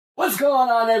going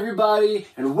on, everybody?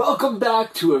 And welcome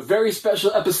back to a very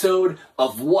special episode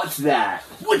of What's That?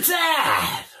 What's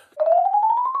that?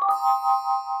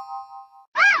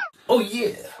 Oh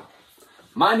yeah.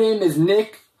 My name is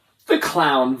Nick, the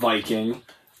Clown Viking.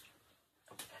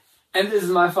 And this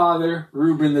is my father,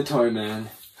 Ruben the Toyman.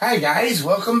 Hi guys,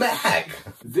 welcome back.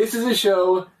 This is a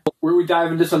show where we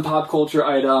dive into some pop culture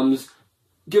items,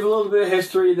 give a little bit of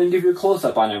history, then give you a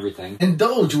close-up on everything.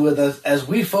 Indulge with us as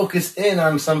we focus in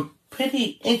on some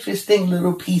pretty interesting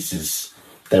little pieces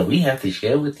that we have to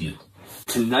share with you.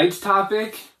 Tonight's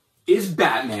topic is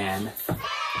Batman.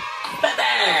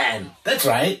 Batman! That's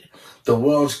right. The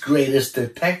world's greatest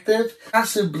detective,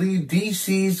 possibly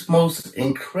DC's most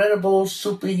incredible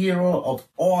superhero of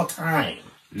all time.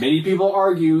 Many people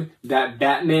argue that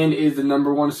Batman is the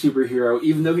 #1 superhero,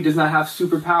 even though he does not have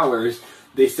superpowers.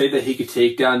 They say that he could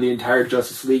take down the entire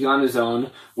Justice League on his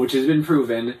own, which has been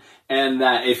proven, and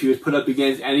that if he was put up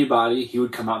against anybody, he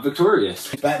would come out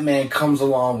victorious. Batman comes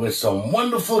along with some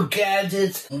wonderful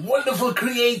gadgets, wonderful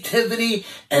creativity,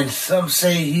 and some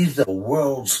say he's the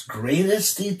world's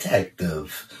greatest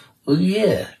detective. Well,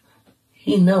 yeah,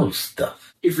 he knows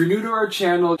stuff. If you're new to our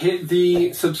channel, hit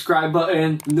the subscribe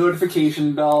button,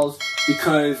 notification bells,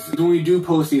 because when we do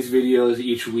post these videos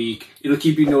each week, it'll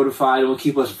keep you notified. It'll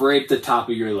keep us right at the top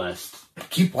of your list.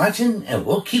 Keep watching, and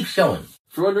we'll keep showing.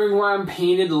 If you're wondering why I'm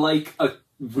painted like a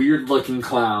weird-looking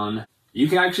clown, you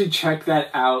can actually check that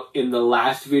out in the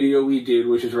last video we did,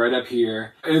 which is right up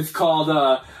here. It's called,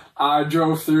 I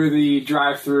drove through the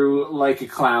drive-thru like a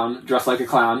clown, dressed like a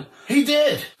clown. He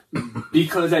did!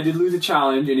 Because I did lose a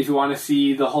challenge, and if you want to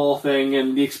see the whole thing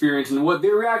and the experience and what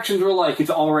their reactions were like, it's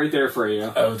all right there for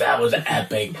you. Oh, that was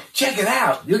epic. Check it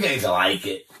out. You guys will like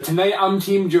it. Tonight, I'm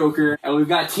Team Joker, and we've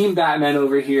got Team Batman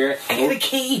over here. I got a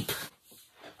cape.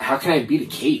 How can I beat a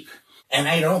cape? And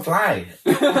I don't fly.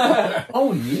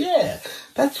 Oh, yeah.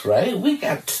 That's right. We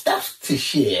got stuff to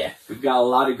share. We've got a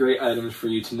lot of great items for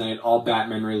you tonight, all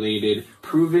Batman related,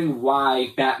 proving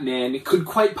why Batman could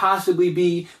quite possibly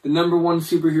be the #1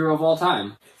 superhero of all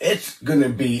time. It's going to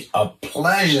be a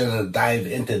pleasure to dive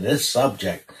into this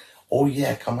subject. Oh,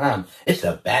 yeah. Come on. It's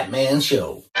a Batman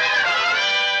show.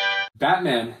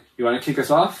 Batman, you want to kick us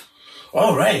off?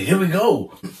 All right. Here we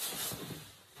go.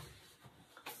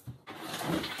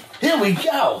 Here we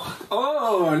go.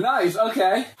 Oh, nice.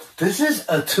 Okay. This is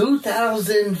a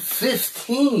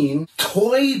 2015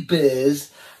 Toy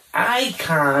Biz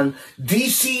icon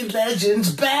DC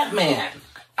Legends Batman.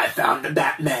 I found the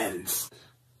Batmans.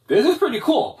 This is pretty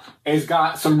cool. It's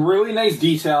got some really nice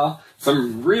detail,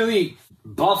 some really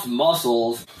buff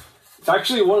muscles. It's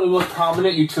actually one of the most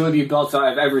prominent utility belts that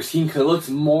I've ever seen because it looks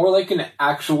more like an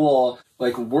actual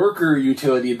worker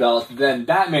utility belt than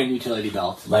Batman utility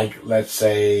belt. Like, let's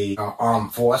say,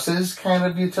 Armed Forces kind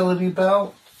of utility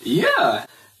belt? Yeah.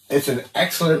 It's an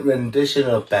excellent rendition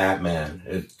of Batman.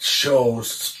 It shows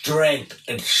strength.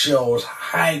 It shows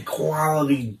high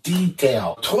quality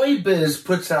detail. Toy Biz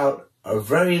puts out a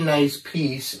very nice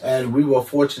piece, and we were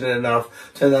fortunate enough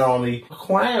to not only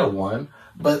acquire one,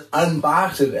 but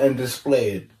unbox it and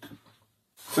display it.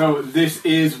 So this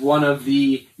is one of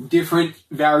the different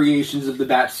variations of the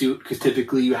Batsuit, because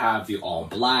typically you have the all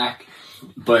black,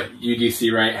 but you do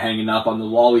see right hanging up on the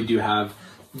wall, we do have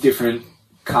different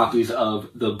copies of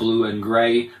the blue and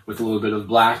gray with a little bit of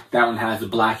black. That one has the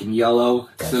black and yellow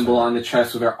symbol on the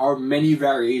chest, so there are many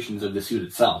variations of the suit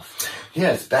itself.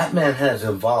 Yes, Batman has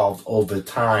evolved over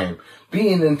time,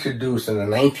 being introduced in the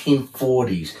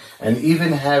 1940s and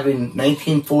even having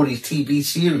 1940s TV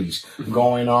series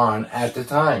going on at the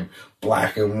time.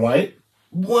 Black and white,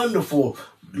 wonderful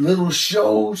little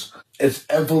shows. Its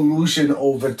evolution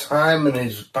over time and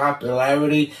its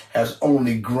popularity has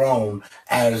only grown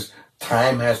as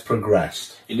time has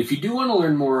progressed. And if you do want to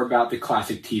learn more about the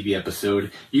classic TV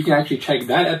episode, you can actually check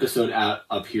that episode out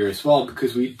up here as well,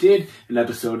 because we did an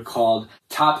episode called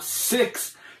Top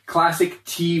 6 Classic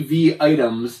TV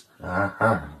Items.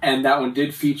 And that one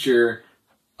did feature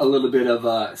a little bit of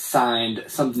a signed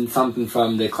something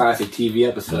from the classic TV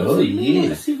episode. Oh, so you yeah.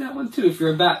 want to see that one too if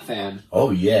you're a Bat fan.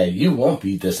 Oh, yeah. You won't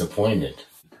be disappointed.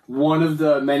 One of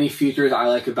the many features I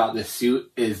like about this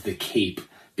suit is the cape.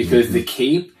 Because the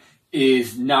cape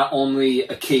is not only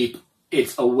a cape,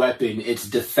 it's a weapon, it's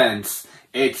defense.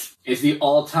 It's the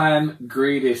all-time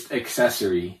greatest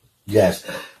accessory. Yes.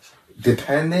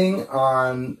 Depending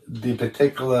on the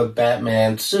particular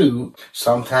Batman suit,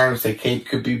 sometimes the cape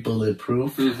could be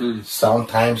bulletproof.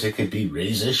 Sometimes it could be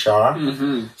razor sharp.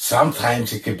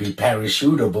 Sometimes it could be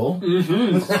parachutable.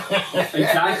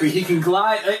 Exactly. He can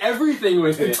glide, everything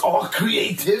with it. It's all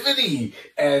creativity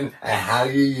and how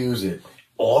you use it.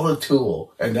 all the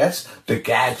tool. And that's the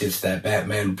gadgets that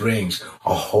Batman brings.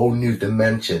 A whole new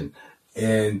dimension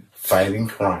in fighting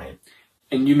crime.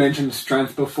 And you mentioned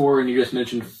strength before, and you just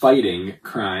mentioned fighting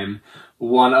crime.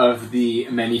 One of the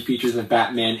many features of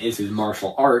Batman is his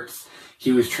martial arts.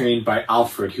 He was trained by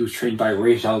Alfred. He was trained by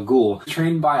Ra's al Ghul.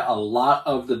 Trained by a lot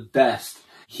of the best.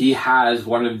 He has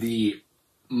one of the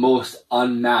most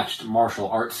unmatched martial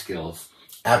arts skills.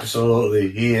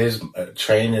 Absolutely. He is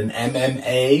trained in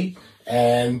MMA,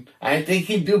 and I think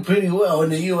he'd do pretty well in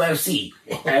the UFC.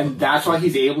 And that's why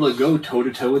he's able to go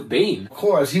toe-to-toe with Bane. Of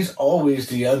course, he's always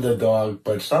the underdog,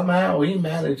 but somehow he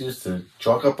manages to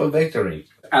chalk up a victory.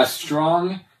 As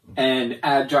strong and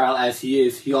agile as he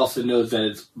is, he also knows that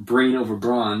it's brain over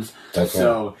bronze. That's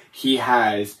so right. He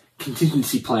has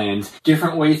contingency plans,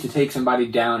 different ways to take somebody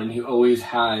down, and he always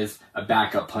has a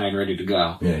backup plan ready to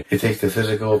go. Yeah. He takes the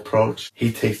physical approach,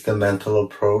 he takes the mental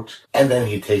approach, and then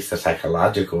he takes the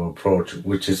psychological approach,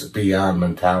 which is beyond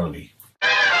mentality.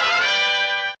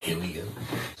 Here we go.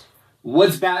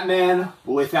 What's Batman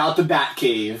without the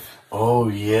Batcave? Oh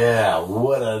yeah,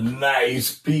 what a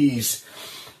nice piece.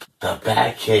 The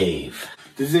Batcave.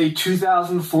 This is a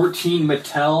 2014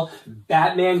 Mattel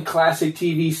Batman Classic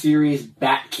TV series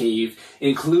Batcave.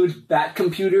 Includes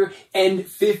Batcomputer and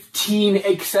 15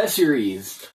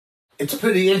 accessories. It's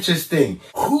pretty interesting.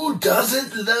 Who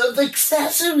doesn't love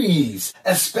accessories?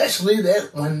 Especially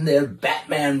that when they're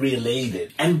Batman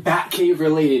related. And Batcave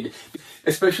related.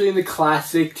 Especially in the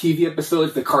classic TV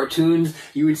episodes, the cartoons,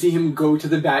 you would see him go to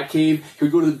the Batcave, he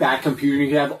would go to the Batcomputer, and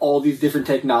he'd have all these different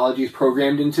technologies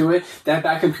programmed into it. That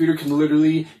Batcomputer can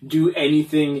literally do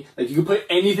anything, like you can put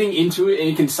anything into it and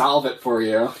it can solve it for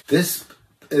you. This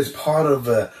is part of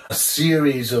a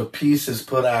series of pieces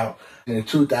put out in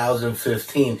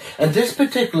 2015. And this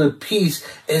particular piece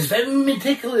is very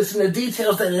meticulous in the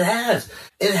details that it has.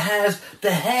 It has the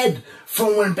head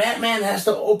from when Batman has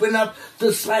to open up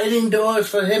the sliding doors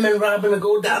for him and Robin to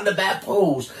go down the bat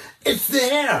poles. It's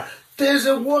there. There's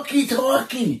a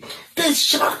walkie-talkie. There's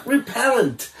shark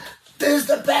repellent. There's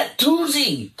the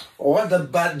Bat-Toozy. Or the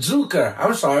Bazooka.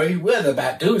 I'm sorry, we're the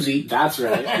Bat-Toozy. That's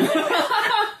right.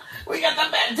 We got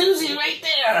the Bat-Toozy right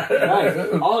there.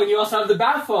 Right. Oh, and you also have the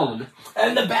Bat Phone.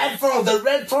 And the Bat Phone, the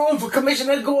red phone for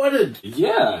Commissioner Gordon.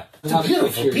 Yeah. It's a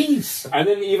beautiful piece. And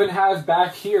then even has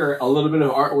back here a little bit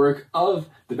of artwork of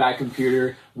the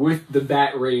Batcomputer with the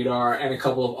Bat Radar and a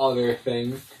couple of other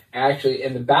things. Actually,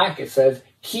 in the back it says,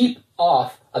 keep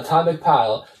off atomic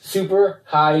pile, super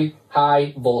high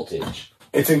voltage.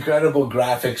 It's incredible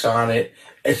graphics on it.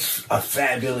 It's a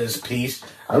fabulous piece.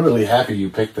 I'm really happy you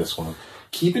picked this one.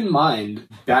 Keep in mind,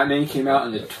 Batman came out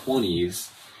in the 20s,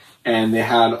 and they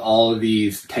had all of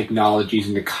these technologies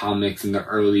in the comics and the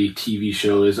early TV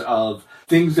shows of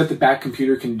things that the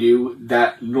Batcomputer can do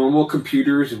that normal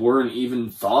computers weren't even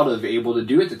thought of able to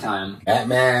do at the time.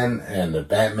 Batman and the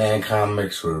Batman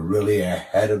comics were really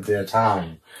ahead of their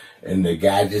time. And the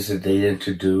gadgets that they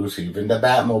introduced, even the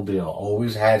Batmobile,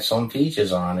 always had some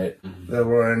features on it that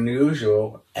were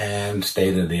unusual and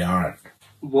state-of-the-art.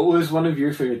 What was one of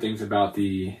your favorite things about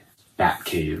the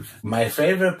Batcave? My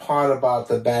favorite part about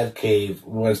the Batcave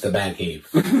was the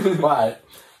Batcave. But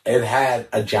it had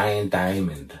a giant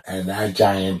diamond. And that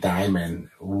giant diamond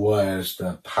was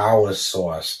the power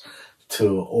source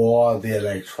to all the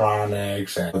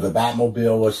electronics. And the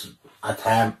Batmobile was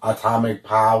atomic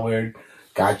powered,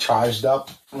 got charged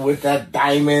up with that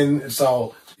diamond.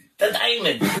 So, the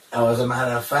diamond! As a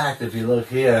matter of fact, if you look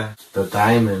here, the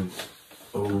diamond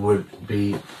would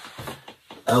be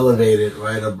elevated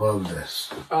right above this.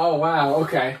 Oh, wow,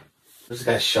 okay. It's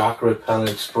got shark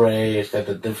repellent spray. It's got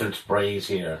the different sprays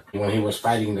here. When he was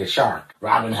fighting the shark,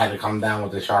 Robin had to come down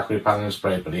with the shark repellent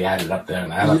spray, but he had it up there in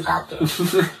the helicopter.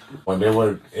 When they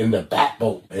were in the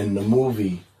Batboat in the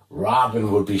movie,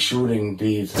 Robin would be shooting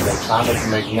these electronic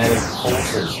magnetic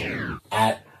pulses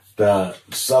at the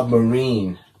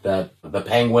submarine that the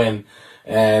Penguin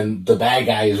and the bad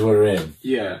guys were in.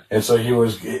 Yeah. And so he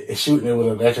was shooting it with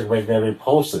electromagnetic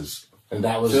pulses. And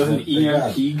that was an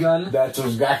EMP gun? That's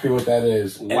exactly what that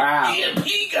is. Wow. An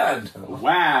EMP gun!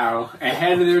 Wow.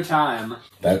 Ahead of their time.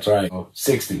 That's right.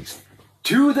 60s.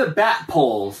 To the bat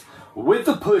poles. With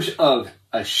the push of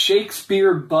a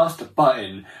Shakespeare bust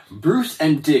button, Bruce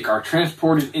and Dick are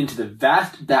transported into the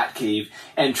vast Batcave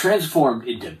and transformed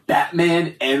into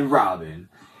Batman and Robin.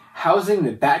 Housing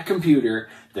the Batcomputer,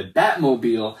 the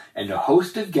Batmobile, and a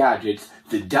host of gadgets,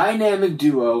 the dynamic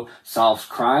duo solves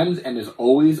crimes and is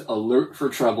always alert for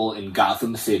trouble in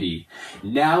Gotham City.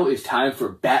 Now it's time for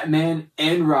Batman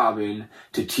and Robin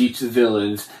to teach the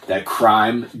villains that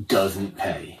crime doesn't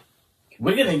pay.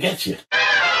 We're gonna get you.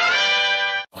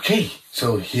 Okay,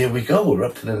 so here we go. We're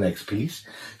up to the next piece.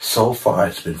 So far,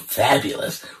 it's been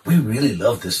fabulous. We really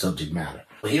love this subject matter.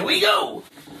 Here we go.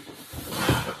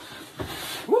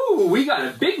 Ooh, we got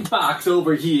a big box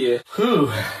over here.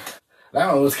 Whew,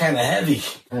 that one was kind of heavy.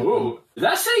 Ooh, does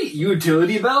that say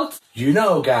utility belt? You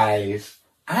know, guys,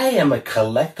 I am a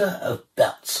collector of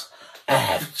belts. I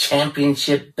have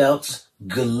championship belts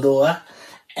galore,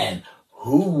 and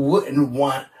who wouldn't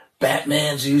want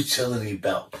Batman's utility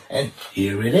belt? And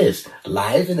here it is,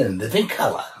 live and in living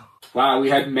color. Wow, we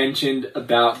had mentioned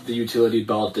about the utility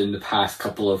belt in the past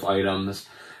couple of items.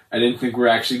 I didn't think we're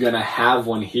actually going to have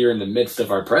one here in the midst of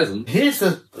our present. Here's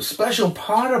the special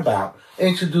part about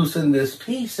introducing this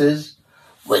piece is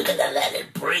we're going to let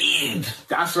it breathe.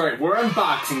 That's right, we're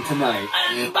unboxing tonight.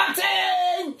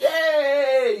 Unboxing!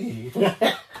 Yay!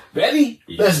 Ready?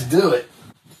 Yeah. Let's do it.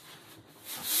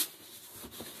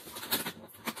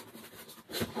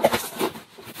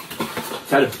 Is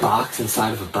that a box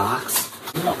inside of a box?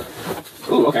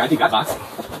 Ooh, okay, I think that box.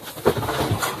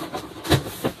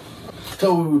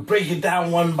 So we break it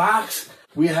down one box.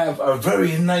 We have a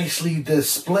very nicely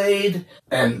displayed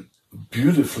and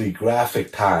beautifully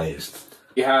graphicized.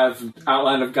 You have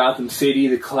outline of Gotham City,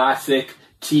 the classic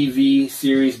TV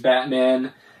series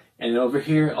Batman. And over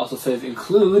here it also says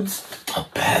includes a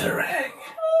batarang.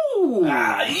 Ooh.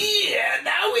 Ah, yeah,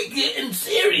 now we're getting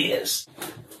serious.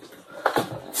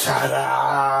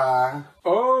 Ta-da!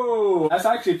 Oh, that's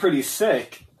actually pretty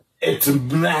sick. It's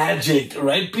magic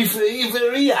right before your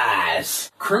very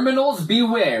eyes. Criminals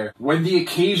beware. When the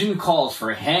occasion calls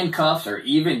for handcuffs or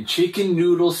even chicken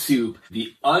noodle soup,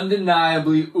 the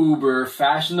undeniably uber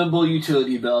fashionable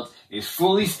utility belt is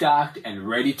fully stocked and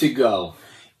ready to go.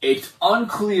 It's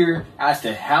unclear as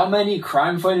to how many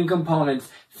crime-fighting components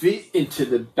fit into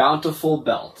the bountiful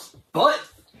belt, but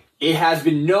it has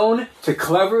been known to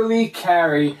cleverly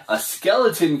carry a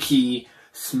skeleton key,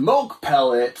 smoke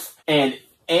pellets, and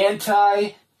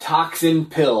anti-toxin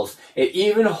pills. It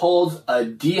even holds a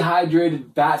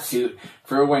dehydrated batsuit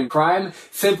for when crime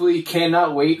simply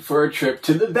cannot wait for a trip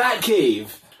to the Batcave.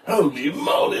 Holy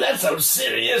moly, that's some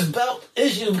serious belt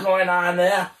issues going on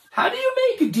there. How do you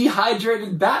make a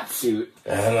dehydrated batsuit?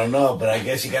 I don't know, but I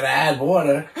guess you gotta add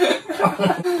water.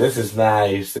 This is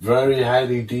nice. Very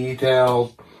highly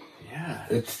detailed. Yeah.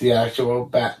 It's the actual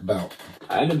bat belt.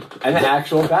 And an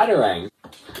actual batarang.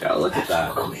 Yeah, look at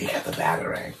that. Oh, we got the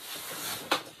batarang.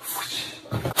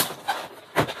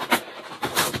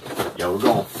 Yo, we're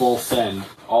going full send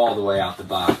all the way out the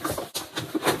box.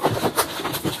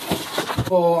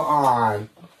 Full on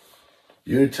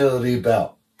utility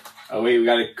belt. Oh wait, we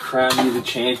gotta crown you the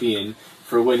champion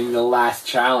for winning the last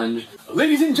challenge.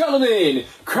 Ladies and gentlemen,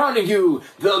 crowning you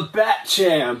the Bat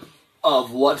Champ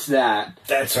of What's That?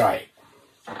 That's right.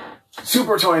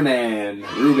 Super Toyman,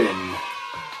 Ruben.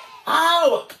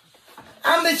 Oh,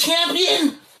 I'm the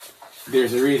champion.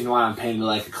 There's a reason why I'm painted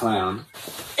like a clown.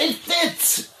 It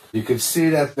fits. You can see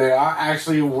that there are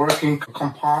actually working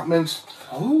compartments.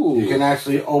 Oh. You can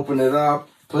actually open it up,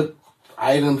 put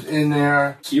items in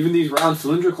there. Even these round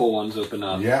cylindrical ones open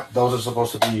up. Yep, those are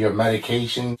supposed to be your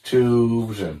medication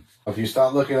tubes. And if you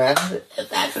start looking at it,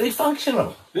 it's actually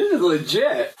functional. This is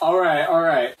legit. All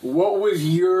right. What was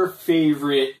your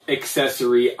favorite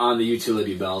accessory on the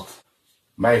utility belt?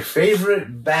 My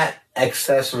favorite bat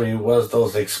accessory was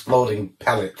those exploding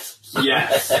pellets.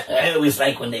 Yes. I always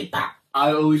like when they pop.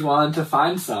 I always wanted to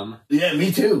find some. Yeah,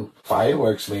 me too.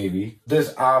 Fireworks, maybe.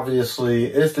 This obviously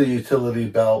is the utility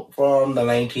belt from the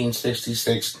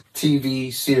 1966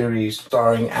 TV series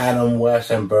starring Adam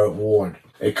West and Burt Ward.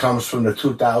 It comes from the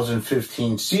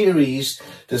 2015 series,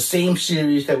 the same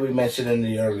series that we mentioned in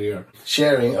the earlier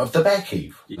sharing of the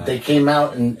Batcave. Yeah. They came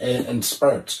out in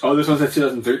spurts. Oh, this one's at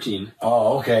 2013.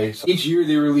 Oh, okay. So each year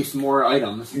they released more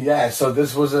items. Yeah, so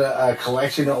this was a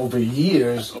collection over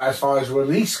years as far as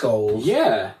release goes.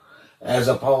 Yeah. As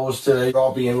opposed to they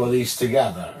all being released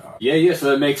together. Yeah,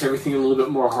 so that makes everything a little bit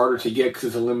more harder to get because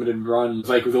it's a limited run. It's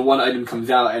like the one item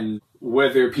comes out and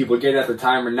whether people get it at the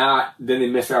time or not, then they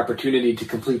miss their opportunity to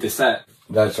complete the set.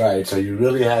 That's right. So you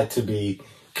really had to be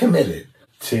committed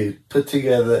to put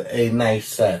together a nice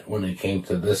set when it came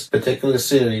to this particular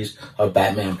series of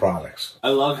Batman products. I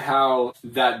love how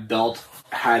that belt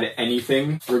had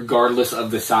anything, regardless of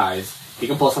the size. He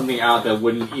can pull something out that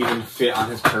wouldn't even fit on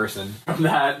his person.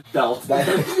 That belt.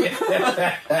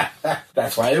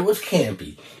 That's why it was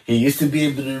campy. He used to be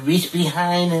able to reach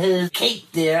behind his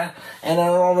cape there, and then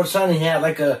all of a sudden he had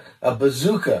like a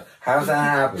bazooka. How's that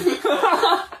happen?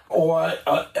 or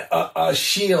a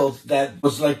shield that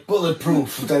was like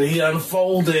bulletproof that he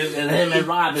unfolded and him and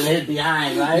Robin hid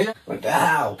behind, right? What the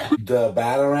hell? The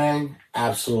Batarang,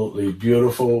 absolutely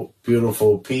beautiful,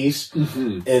 beautiful piece.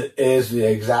 Mm-hmm. It is the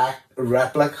exact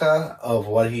replica of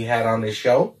what he had on his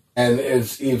show, and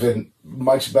it's even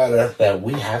much better that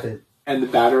we have it. And the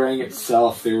Batarang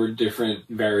itself, there were different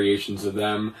variations of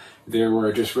them. There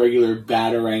were just regular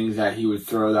Batarangs that he would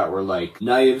throw that were like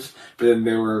knives, but then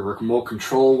there were remote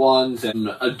control ones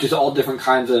and just all different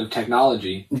kinds of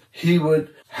technology. He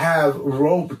would have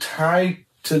rope tied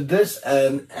to this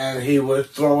end and he would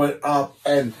throw it up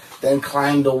and then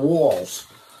climb the walls.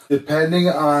 Depending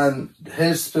on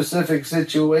his specific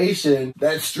situation,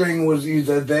 that string was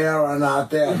either there or not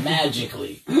there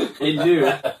magically. He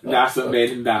knew. That's what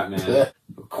made him Batman.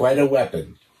 Quite a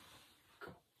weapon.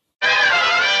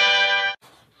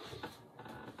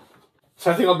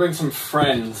 So I think I'll bring some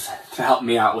friends to help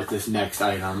me out with this next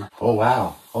item. Oh,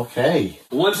 wow. Okay.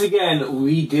 Once again,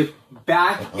 we dip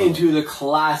back into the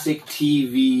classic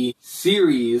TV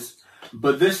series,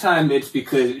 but this time it's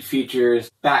because it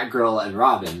features Batgirl and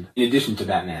Robin, in addition to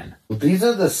Batman. These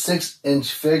are the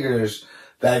 6-inch figures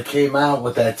that came out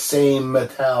with that same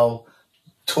Mattel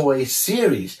toy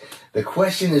series. The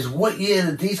question is, what year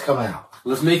did these come out?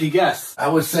 Let's make a guess. I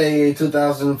would say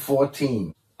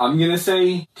 2014. I'm going to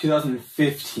say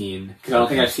 2015, because I don't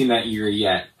think I've seen that year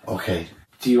yet. Okay.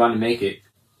 Do you want to make it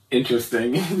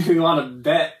interesting? Do you want to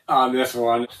bet on this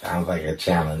one? Sounds like a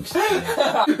challenge.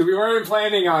 We weren't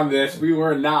planning on this. We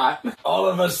were not. All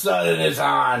of a sudden it's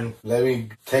on. Let me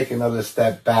take another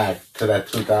step back to that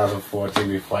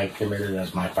 2014 before I commit it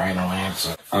as my final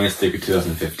answer. I'm going to stick with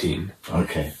 2015.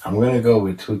 Okay. I'm going to go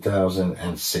with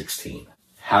 2016.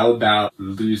 How about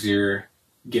loser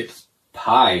gets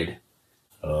pied?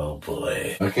 Oh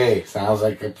boy. Okay, sounds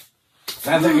like a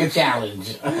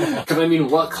challenge. Because I mean,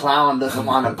 what clown doesn't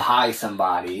want to pie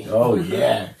somebody? Oh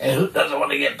yeah, and who doesn't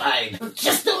want to get pied?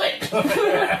 Just do it.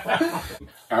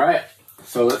 All right,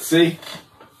 so let's see.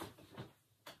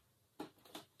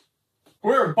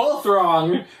 We're both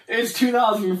wrong. It's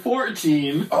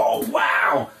 2014. Oh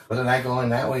wow! Wasn't I going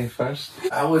that way first?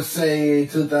 I would say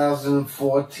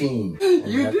 2014.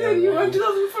 You did. You went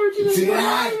 2014. See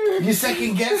that? You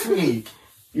second guessed me.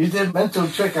 You did a mental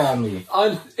trick on me.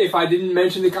 If I didn't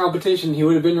mention the competition, he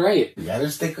would have been right. You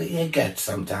gotta stick with your gut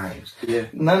sometimes. Yeah.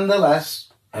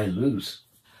 Nonetheless, I lose.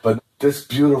 But this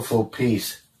beautiful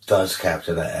piece does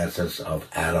capture the essence of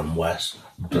Adam West,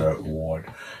 Burt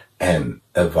Ward, and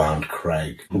Yvonne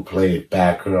Craig, who played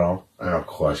Batgirl, and of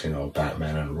course,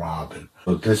 Batman and Robin.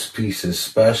 But this piece is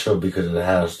special because it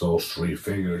has those three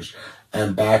figures,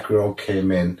 and Batgirl came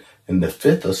in the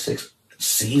 5th or 6th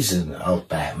season of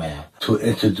Batman to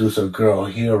introduce a girl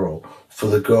hero for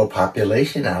the girl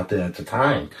population out there at the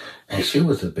time, and she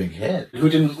was a big hit. Who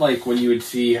didn't like when you would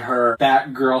see her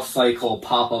Batgirl cycle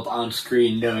pop up on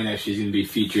screen knowing that she's going to be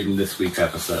featured in this week's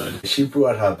episode? She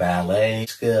brought her ballet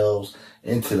skills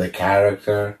into the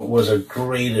character. It was a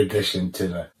great addition to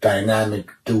the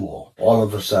dynamic duo. All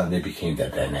of a sudden, they became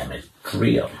that dynamic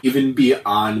trio. Even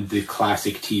beyond the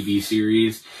classic TV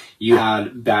series, you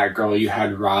had Batgirl, you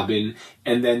had Robin,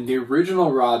 and then the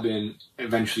original Robin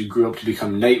eventually grew up to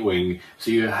become Nightwing. So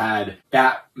you had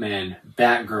Batman,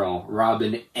 Batgirl,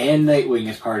 Robin, and Nightwing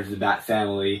as part of the Bat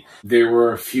family. There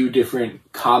were a few different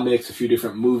comics, a few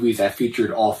different movies that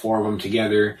featured all four of them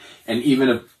together, and even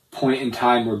a point in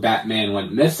time where Batman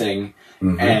went missing,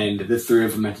 and the three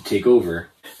of them had to take over.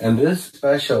 And this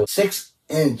special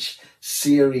 6-inch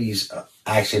series of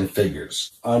action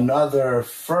figures. Another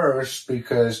first,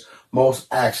 because most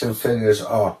action figures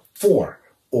are 4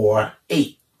 or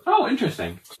 8. Oh,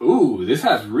 interesting. Ooh, this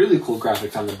has really cool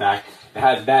graphics on the back. It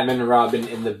has Batman and Robin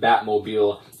in the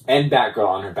Batmobile and Batgirl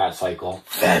on her Batcycle.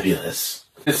 Fabulous.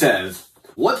 It says,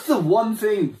 what's the one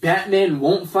thing Batman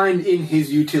won't find in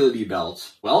his utility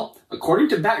belt? Well, according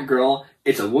to Batgirl,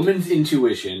 it's a woman's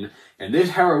intuition, and this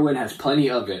heroine has plenty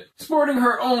of it. Sporting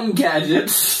her own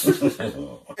gadgets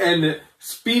and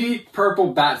speedy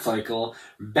purple Batcycle,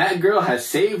 Batgirl has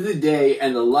saved the day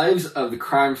and the lives of the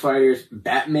crime fighters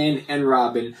Batman and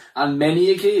Robin on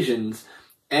many occasions,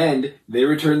 and they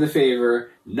return the favor.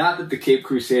 Not that the Cape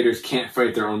Crusaders can't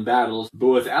fight their own battles, but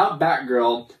without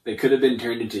Batgirl, they could have been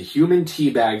turned into human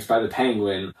teabags by the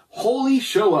Penguin. Holy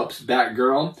show-ups,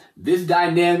 Batgirl. This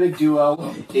dynamic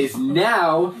duo is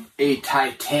now a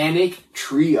titanic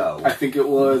trio. I think it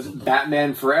was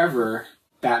Batman Forever,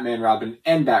 Batman, Robin,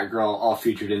 and Batgirl all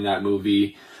featured in that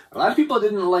movie. A lot of people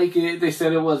didn't like it. They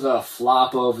said it was a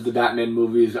flop of the Batman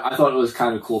movies. I thought it was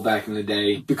kind of cool back in the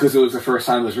day because it was the first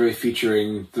time it was really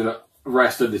featuring the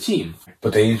rest of the team.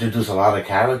 But they introduced a lot of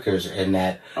characters in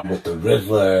that, with the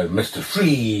Riddler, Mr.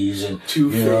 Freeze, and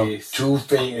Two-Face.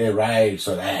 Two-Face, right?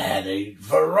 So they had a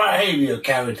variety of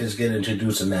characters get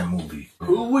introduced in that movie.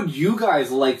 Who would you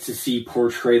guys like to see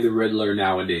portray the Riddler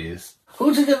nowadays?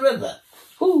 Who's the Riddler?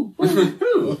 Who?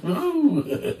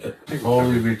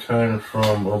 Only returned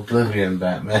from Oblivion,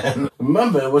 Batman.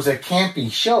 Remember, it was a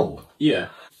campy show. Yeah.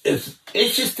 It's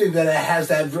interesting that it has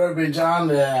that verbiage on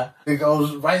there. It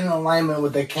goes right in alignment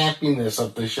with the campiness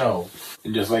of the show.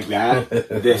 And just like that,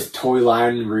 this toy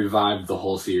line revived the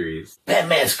whole series.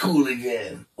 Batman's cool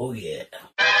again. Oh, yeah.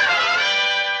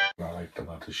 What I liked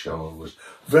about the show, it was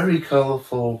very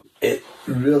colorful. It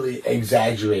really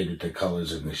exaggerated the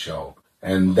colors in the show.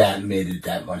 And that made it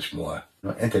that much more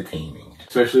entertaining.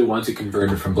 Especially once it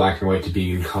converted from black and white to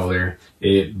being in color,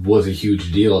 it was a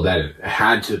huge deal that it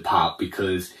had to pop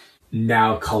because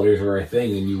now colors are a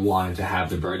thing and you wanted to have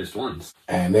the brightest ones.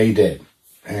 And they did.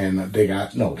 And they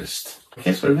got noticed. I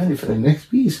guess we're ready for the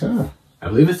next piece, huh? I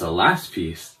believe it's the last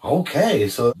piece. Okay,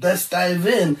 so let's dive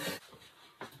in.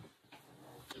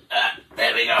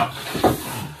 There we go.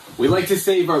 We like to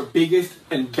save our biggest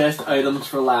and best items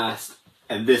for last.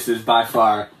 And this is by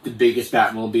far the biggest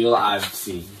Batmobile I've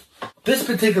seen. This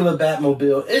particular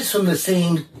Batmobile is from the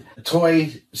same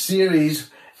toy series,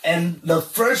 and the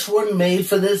first one made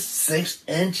for this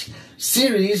 6-inch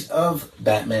series of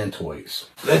Batman toys.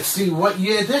 Let's see what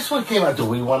year this one came out. Do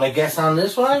we want to guess on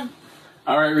this one?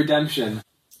 All right, Redemption,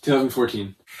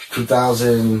 2014.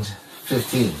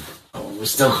 2015. Oh, we're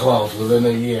still close, within a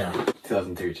year.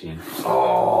 2013.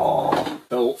 Oh.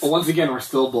 So once again, we're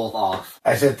still both off.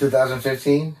 I said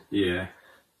 2015? Yeah.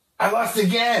 I lost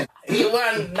again. He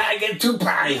won. Now I get 2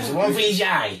 pies. One for each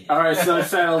eye. All right, so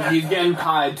settled. He's getting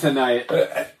pied tonight.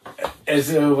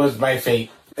 It was my fate.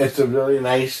 It's a really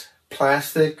nice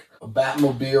plastic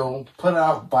Batmobile put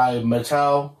out by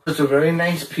Mattel. It's a very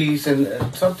nice piece,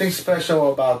 and something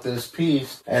special about this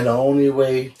piece. And the only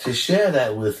way to share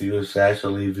that with you is to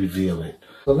actually reveal it.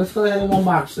 So let's go ahead and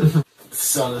unbox this.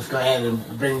 So let's go ahead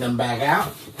and bring them back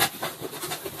out.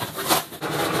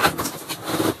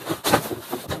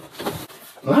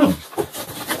 Wow.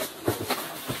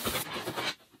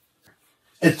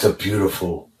 It's a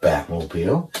beautiful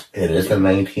Batmobile. It is the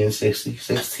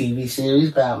 1966 TV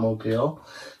series Batmobile.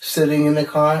 Sitting in the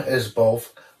car is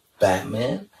both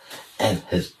Batman and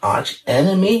his arch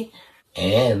enemy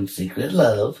and secret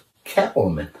love,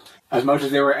 Catwoman. As much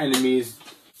as they were enemies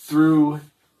through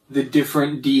the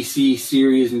different DC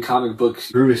series and comic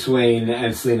books, Bruce Wayne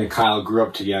and Selina Kyle grew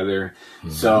up together. Mm-hmm.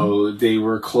 So they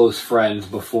were close friends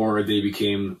before they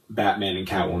became Batman and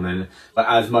Catwoman. But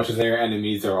as much as they're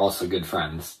enemies, they're also good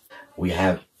friends. We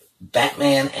have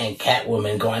Batman and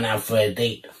Catwoman going out for a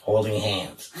date, holding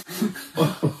hands.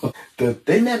 The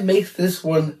thing that makes this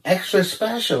one extra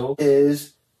special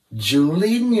is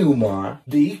Julie Newmar,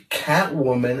 the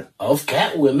Catwoman of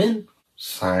Catwomen,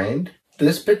 signed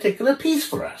this particular piece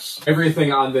for us.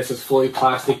 Everything on this is fully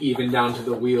plastic, even down to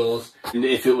the wheels. And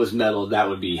if it was metal, that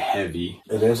would be heavy.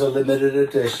 It is a limited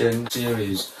edition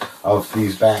series of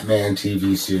these Batman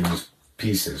TV series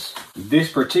pieces.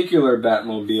 This particular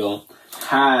Batmobile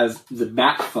has the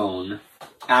Batphone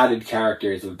added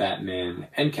characters of Batman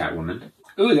and Catwoman.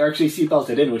 Ooh, they're actually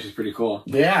seatbelted in, which is pretty cool.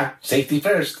 Yeah, safety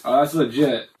first. Oh, that's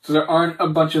legit. So there aren't a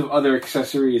bunch of other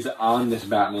accessories on this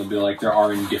Batmobile like there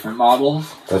are in different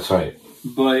models. That's right.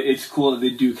 But it's cool that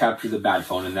they do capture the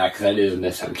Batphone in that, because that is an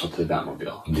essential to the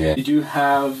Batmobile. Yeah. They do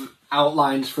have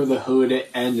outlines for the hood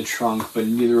and the trunk, but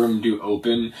neither of them do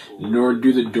open, nor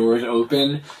do the doors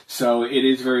open. So it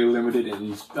is very limited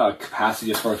in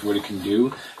capacity as far as what it can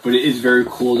do. But it is very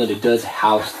cool that it does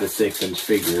house the 6-inch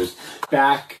figures.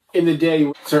 Back in the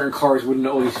day, certain cars wouldn't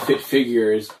always fit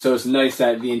figures, so it's nice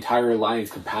that the entire line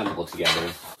is compatible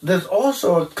together. There's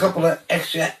also a couple of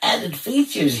extra added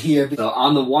features here. So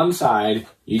on the one side,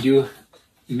 you do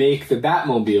make the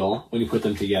Batmobile when you put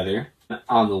them together.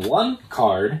 On the one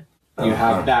card, you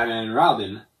have Batman and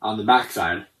Robin on the back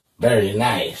side. Very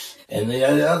nice. And the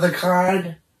other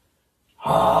card?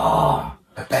 Oh,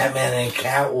 Batman and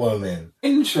Catwoman.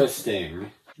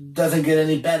 Interesting. Doesn't get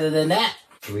any better than that.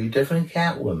 3 different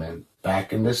Catwomen.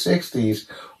 Back in the 60s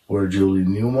were Julie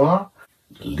Newmar,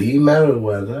 Lee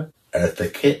Merriweather,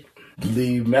 Eartha Kitt.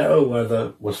 Lee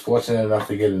Merriweather was fortunate enough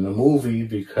to get in the movie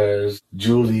because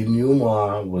Julie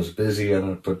Newmar was busy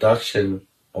on a production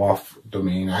off the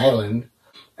main island.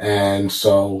 And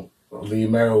so Lee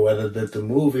Merriweather did the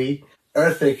movie.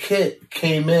 Eartha Kitt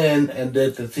came in and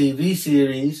did the TV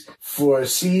series for a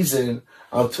season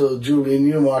until Julie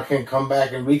Newmar can come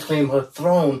back and reclaim her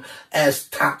throne as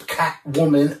top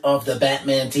Catwoman of the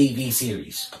Batman TV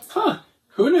series. Huh.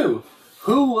 Who knew?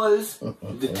 Who was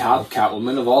the top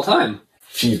Catwoman of all time?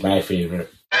 She's my favorite.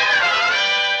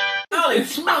 Holy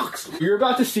smokes! What you're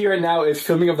about to see right now is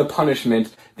Filming of the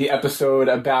Punishment, the episode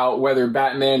about whether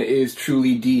Batman is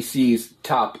truly DC's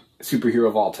top superhero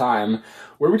of all time,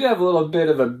 where we did have a little bit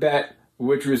of a bet,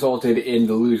 which resulted in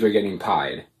the loser getting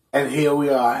pied. And here we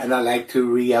are, and I like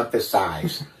to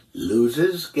re-emphasize,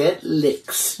 losers get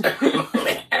licks. And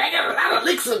I got a lot of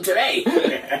licks of today.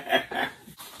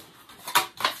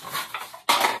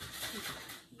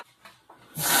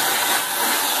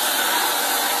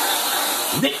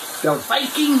 Nick the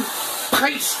Viking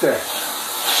Priester.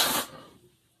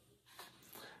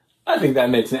 I think that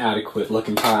makes an adequate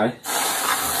looking pie.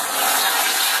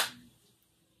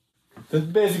 That's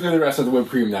basically the rest of the whipped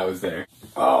cream that was there.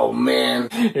 Oh, man.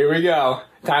 Here we go.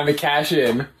 Time to cash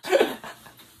in.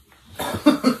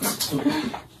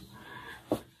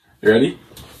 You ready?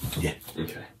 Yeah.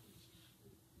 Okay.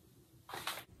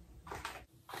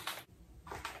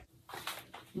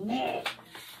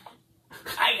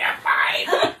 I got five.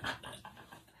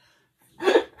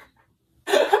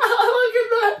 Look at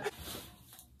that.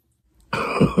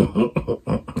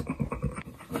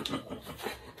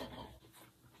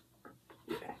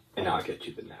 And now I'll get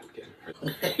you the napkin.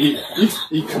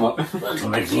 You come up.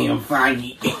 Welcome to Team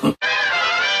Foggy.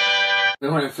 We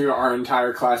went through our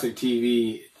entire classic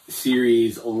TV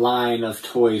series line of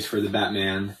toys for the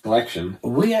Batman collection.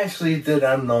 We actually did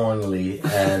unknowingly,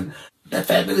 and they're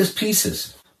fabulous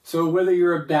pieces. So whether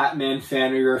you're a Batman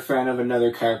fan or you're a fan of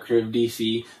another character of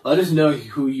DC, let us know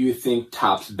who you think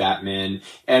tops Batman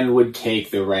and would take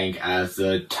the rank as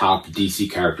the top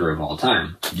DC character of all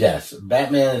time. Yes,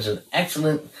 Batman is an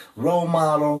excellent role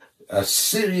model, a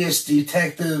serious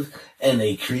detective, and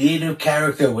a creative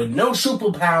character with no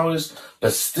superpowers,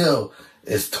 but still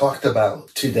is talked about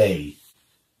today.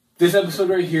 This episode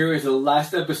right here is the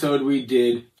last episode we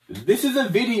did. This is a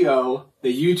video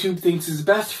that YouTube thinks is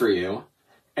best for you.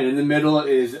 And in the middle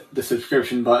is the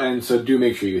subscription button, so do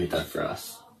make sure you hit that for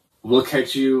us. We'll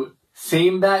catch you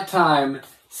same bat time,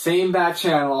 same bat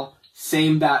channel,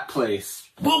 same bat place.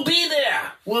 We'll be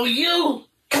there. Will you?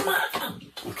 Come on.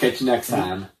 We'll catch you next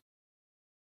time.